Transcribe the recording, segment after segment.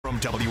From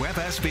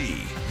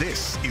WFSB,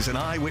 this is an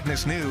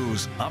Eyewitness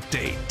News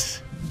Update.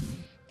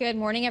 Good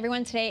morning,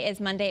 everyone. Today is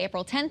Monday,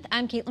 April 10th.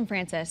 I'm Caitlin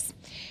Francis.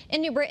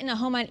 In New Britain, a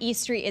home on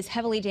East Street is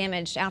heavily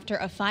damaged after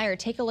a fire.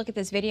 Take a look at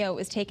this video. It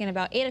was taken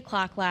about 8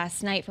 o'clock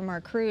last night from our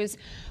crews.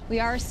 We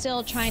are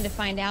still trying to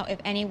find out if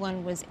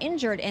anyone was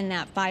injured in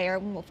that fire.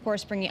 We'll, of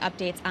course, bring you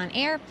updates on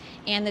air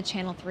and the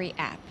Channel 3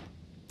 app.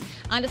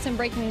 On to some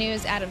breaking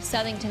news out of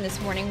Southington this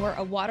morning, where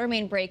a water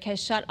main break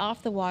has shut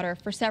off the water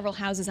for several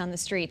houses on the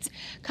streets.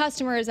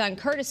 Customers on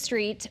Curtis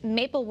Street,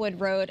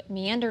 Maplewood Road,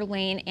 Meander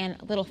Lane, and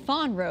Little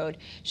Fawn Road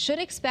should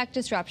expect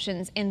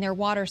disruptions in their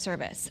water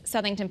service.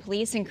 Southington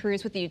police and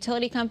crews with the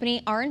utility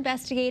company are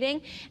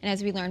investigating, and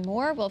as we learn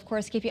more, we'll of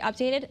course keep you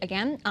updated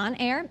again on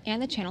air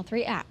and the Channel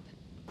 3 app.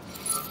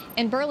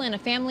 In Berlin, a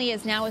family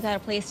is now without a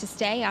place to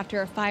stay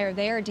after a fire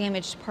there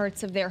damaged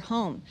parts of their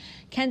home.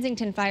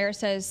 Kensington Fire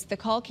says the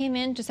call came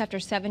in just after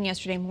 7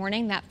 yesterday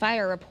morning. That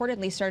fire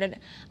reportedly started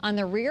on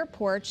the rear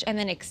porch and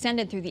then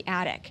extended through the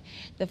attic.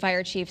 The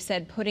fire chief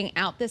said putting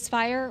out this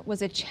fire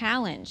was a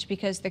challenge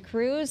because the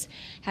crews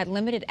had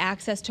limited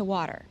access to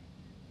water.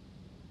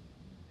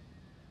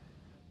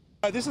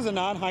 This is a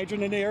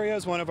non-hydrant area.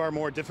 It's one of our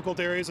more difficult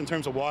areas in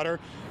terms of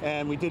water,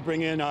 and we did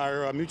bring in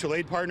our mutual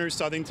aid partners,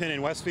 Southington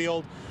and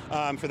Westfield,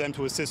 for them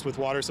to assist with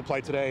water supply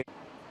today.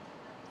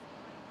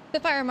 The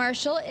fire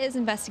marshal is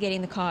investigating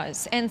the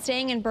cause. And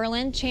staying in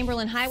Berlin,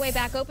 Chamberlain Highway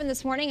back open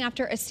this morning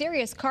after a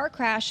serious car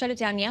crash shut it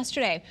down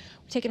yesterday.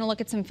 We're taking a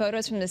look at some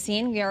photos from the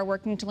scene. We are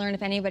working to learn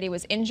if anybody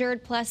was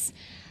injured, plus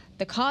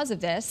the cause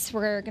of this.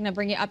 We're going to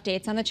bring you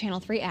updates on the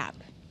Channel 3 app.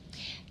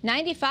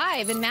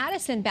 95 in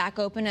Madison back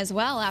open as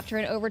well after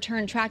an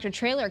overturned tractor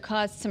trailer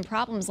caused some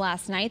problems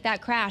last night.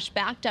 That crash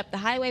backed up the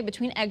highway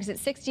between exit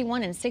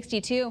 61 and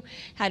 62,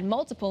 had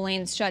multiple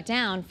lanes shut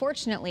down.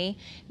 Fortunately,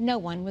 no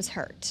one was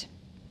hurt.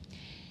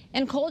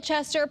 In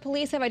Colchester,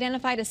 police have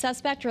identified a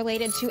suspect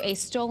related to a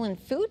stolen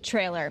food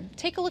trailer.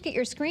 Take a look at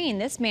your screen.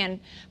 This man,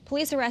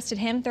 police arrested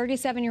him,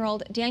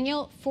 37-year-old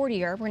Daniel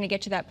Fortier. We're going to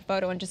get to that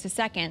photo in just a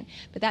second.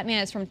 But that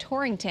man is from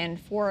Torrington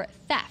for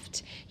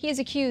theft. He is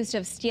accused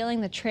of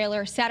stealing the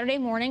trailer Saturday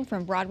morning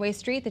from Broadway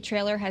Street. The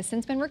trailer has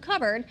since been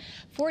recovered.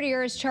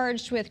 Fortier is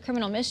charged with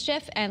criminal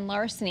mischief and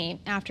larceny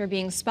after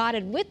being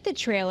spotted with the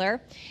trailer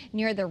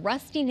near the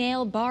Rusty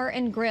Nail Bar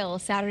and Grill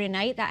Saturday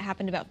night. That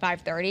happened about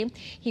 5:30.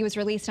 He was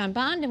released on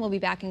bond and will be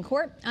back in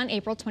court on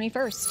April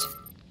 21st.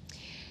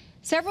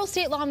 Several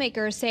state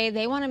lawmakers say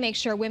they want to make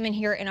sure women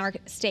here in our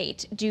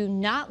state do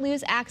not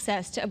lose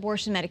access to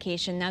abortion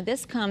medication. Now,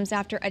 this comes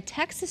after a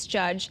Texas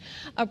judge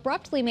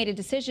abruptly made a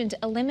decision to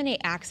eliminate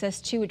access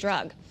to a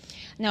drug.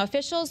 Now,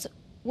 officials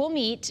will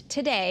meet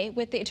today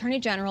with the Attorney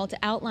General to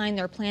outline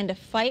their plan to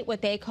fight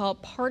what they call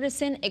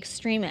partisan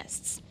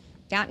extremists.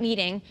 That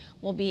meeting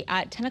will be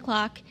at 10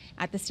 o'clock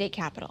at the state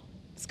capitol.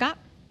 Scott?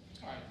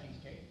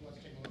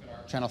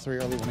 Channel 3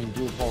 early warning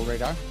dual pole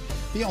radar,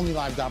 the only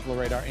live Doppler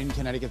radar in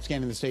Connecticut,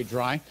 scanning the state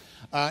dry.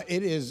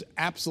 It is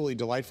absolutely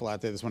delightful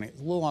out there this morning. It's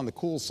a little on the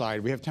cool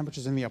side. We have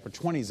temperatures in the upper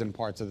 20s in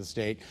parts of the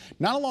state.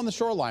 Not along the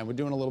shoreline. We're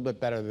doing a little bit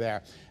better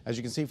there. As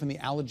you can see from the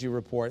allergy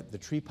report, the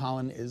tree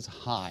pollen is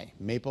high.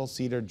 Maple,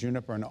 cedar,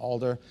 juniper, and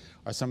alder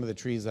are some of the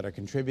trees that are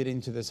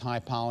contributing to this high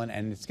pollen,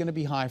 and it's going to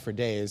be high for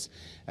days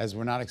as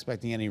we're not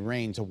expecting any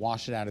rain to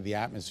wash it out of the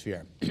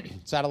atmosphere.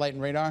 Satellite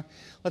and radar,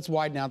 let's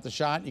widen out the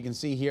shot. You can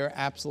see here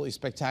absolutely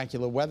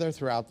spectacular weather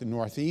throughout the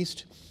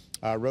Northeast.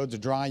 Roads are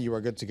dry. You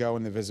are good to go,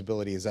 and the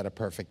visibility is at a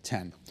perfect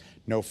 10.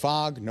 No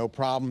fog, no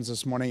problems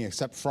this morning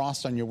except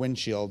frost on your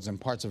windshields in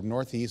parts of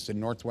Northeast and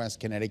Northwest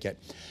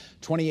Connecticut.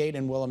 28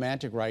 in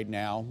Willimantic right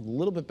now, a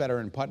little bit better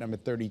in Putnam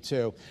at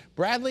 32.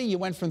 Bradley, you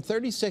went from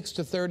 36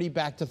 to 30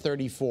 back to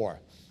 34.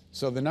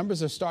 So the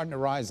numbers are starting to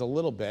rise a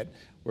little bit.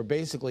 We're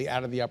basically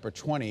out of the upper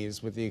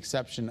 20s with the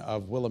exception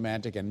of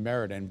Willimantic and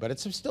Meriden, but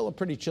it's still a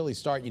pretty chilly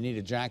start. You need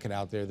a jacket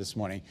out there this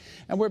morning.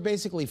 And we're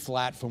basically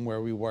flat from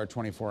where we were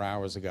 24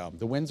 hours ago.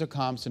 The winds are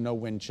calm, so no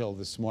wind chill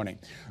this morning.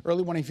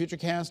 Early morning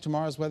futurecast,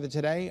 tomorrow's weather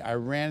today. I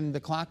ran the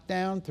clock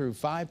down through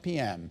 5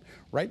 p.m.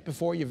 right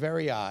before your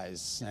very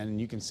eyes,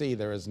 and you can see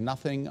there is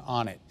nothing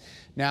on it.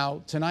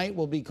 Now, tonight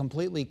will be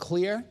completely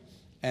clear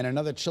and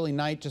another chilly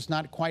night, just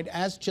not quite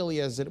as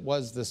chilly as it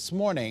was this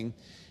morning.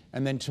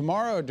 And then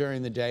tomorrow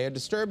during the day, a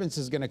disturbance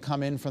is going to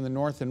come in from the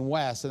north and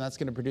west, and that's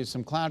going to produce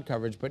some cloud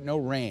coverage, but no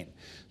rain.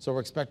 So we're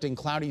expecting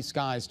cloudy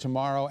skies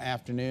tomorrow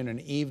afternoon and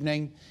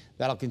evening.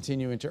 That'll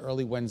continue into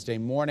early Wednesday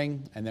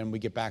morning, and then we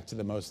get back to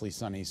the mostly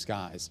sunny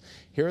skies.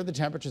 Here are the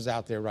temperatures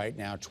out there right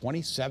now.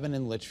 27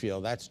 in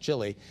Litchfield. That's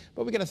chilly,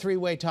 but we got a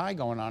three-way tie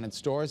going on in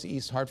Storrs,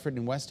 East Hartford,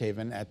 and West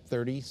Haven at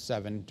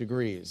 37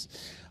 degrees.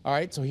 All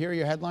right, so here are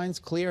your headlines.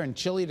 Clear and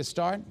chilly to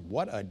start.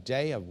 What a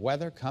day of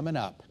weather coming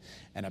up.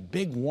 And a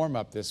big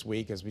warm-up this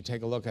week as we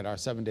take a look at our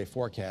 7-day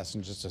forecast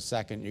in just a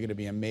second. You're going to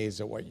be amazed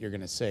at what you're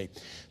going to see.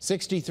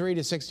 63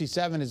 to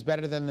 67 is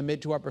better than the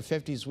mid to upper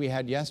 50s we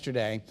had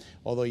yesterday,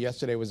 although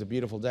yesterday was a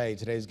beautiful day.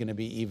 Today's going to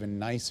be even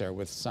nicer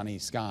with sunny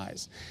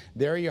skies.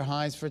 There are your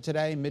highs for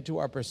today, mid to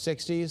upper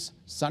 60s,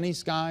 sunny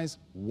skies,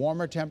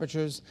 warmer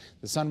temperatures.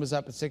 The sun was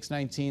up at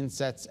 6:19,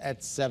 sets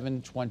at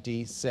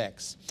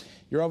 7:26.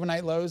 Your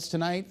overnight lows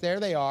tonight, there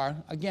they are.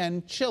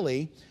 Again,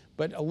 chilly,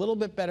 but a little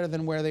bit better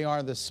than where they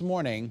are this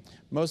morning.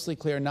 Mostly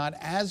clear, not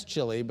as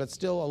chilly, but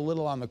still a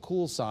little on the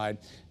cool side.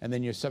 And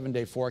then your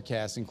 7-day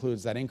forecast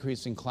includes that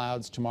increase in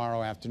clouds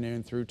tomorrow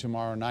afternoon through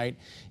tomorrow night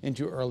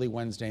into early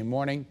Wednesday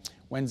morning.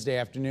 Wednesday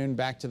afternoon,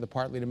 back to the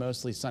partly to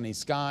mostly sunny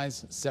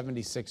skies,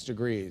 76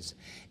 degrees.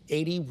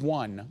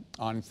 81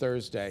 on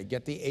Thursday.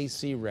 Get the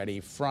AC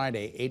ready.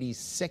 Friday,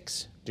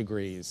 86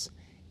 degrees.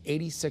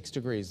 86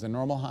 degrees. The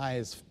normal high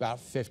is about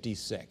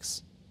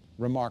 56.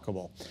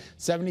 Remarkable.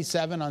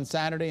 77 on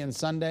Saturday and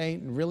Sunday.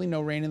 Really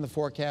no rain in the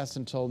forecast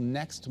until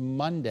next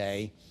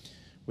Monday,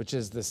 which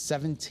is the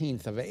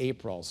 17th of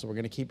April. So we're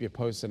going to keep you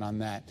posted on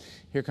that.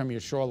 Here come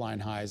your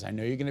shoreline highs. I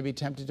know you're going to be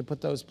tempted to put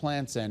those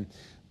plants in,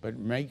 but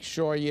make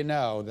sure you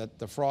know that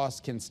the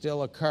frost can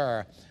still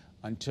occur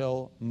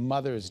until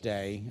Mother's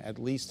Day, at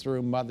least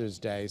through Mother's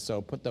Day.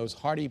 So put those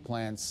hardy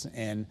plants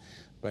in.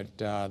 But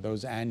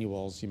those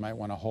annuals, you might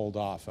want to hold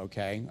off,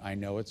 okay? I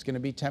know it's going to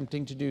be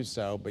tempting to do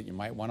so, but you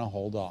might want to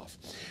hold off.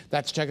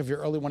 That's a check of your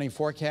early morning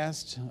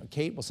forecast.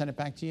 Kate, we'll send it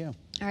back to you.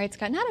 All right,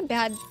 Scott, not a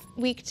bad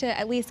week to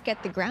at least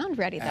get the ground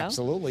ready, though.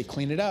 Absolutely.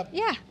 Clean it up.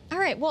 Yeah. All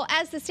right. Well,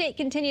 as the state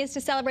continues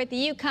to celebrate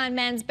the UConn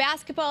men's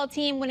basketball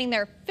team winning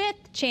their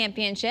 5th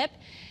championship,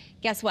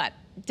 guess what?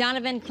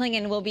 Donovan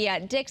Clingan will be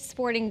at Dick's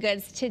Sporting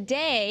Goods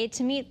today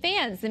to meet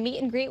fans. The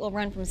meet and greet will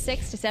run from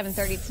 6 to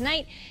 7:30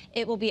 tonight.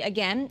 It will be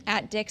again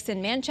at Dick's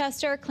in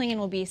Manchester. Clingan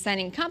will be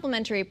signing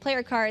complimentary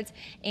player cards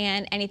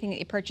and anything that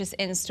you purchase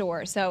in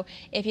store. So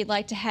if you'd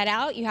like to head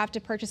out, you have to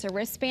purchase a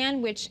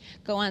wristband, which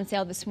go on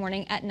sale this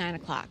morning at 9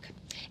 o'clock.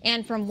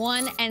 And from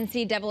one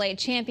NCAA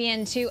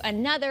champion to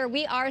another,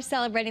 we are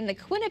celebrating the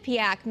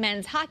Quinnipiac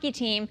men's hockey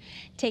team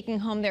taking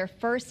home their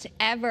first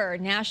ever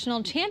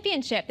national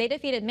championship. They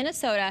defeated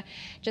Minnesota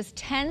just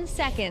 10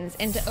 seconds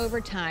into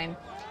overtime.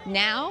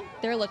 Now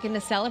they're looking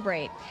to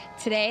celebrate.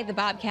 Today, the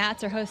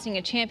Bobcats are hosting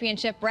a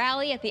championship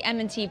rally at the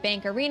M&T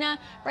Bank Arena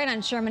right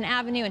on Sherman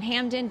Avenue in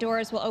Hamden.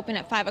 Doors will open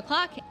at 5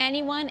 o'clock.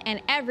 Anyone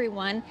and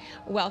everyone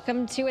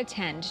welcome to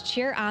attend.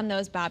 Cheer on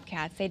those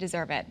Bobcats. They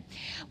deserve it.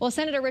 Well,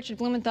 Senator Richard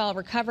Blumenthal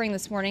recovering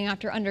this morning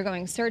after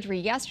undergoing surgery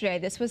yesterday.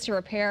 This was to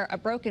repair a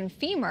broken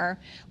femur,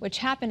 which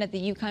happened at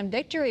the UConn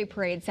Victory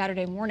Parade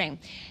Saturday morning.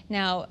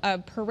 Now, a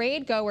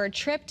parade goer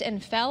tripped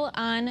and fell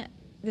on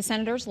the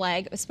senator's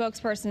leg. A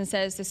spokesperson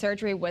says the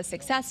surgery was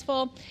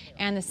successful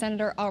and the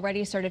senator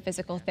already started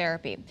physical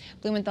therapy.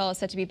 Blumenthal is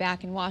set to be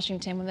back in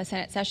Washington when the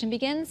Senate session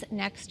begins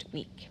next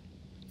week.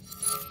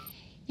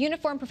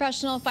 Uniformed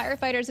Professional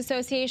Firefighters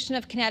Association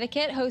of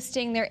Connecticut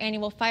hosting their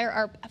annual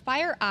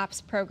Fire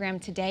Ops program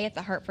today at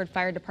the Hartford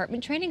Fire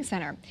Department Training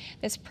Center.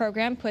 This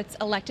program puts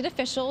elected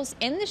officials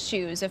in the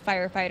shoes of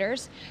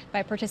firefighters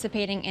by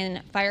participating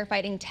in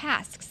firefighting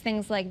tasks,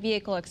 things like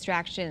vehicle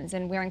extractions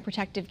and wearing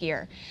protective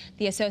gear.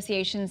 The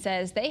association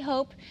says they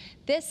hope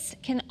this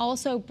can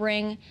also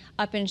bring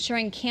up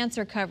ensuring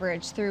cancer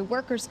coverage through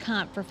workers'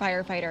 comp for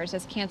firefighters,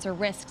 as cancer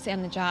risks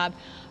in the job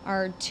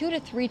are 2 to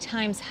 3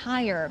 times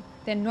higher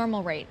than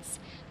normal rates.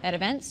 That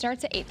event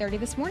starts at 8:30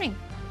 this morning.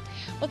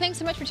 Well, thanks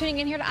so much for tuning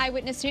in here to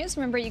Eyewitness News.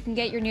 Remember, you can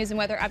get your news and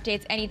weather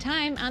updates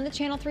anytime on the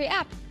Channel 3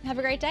 app. Have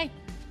a great day.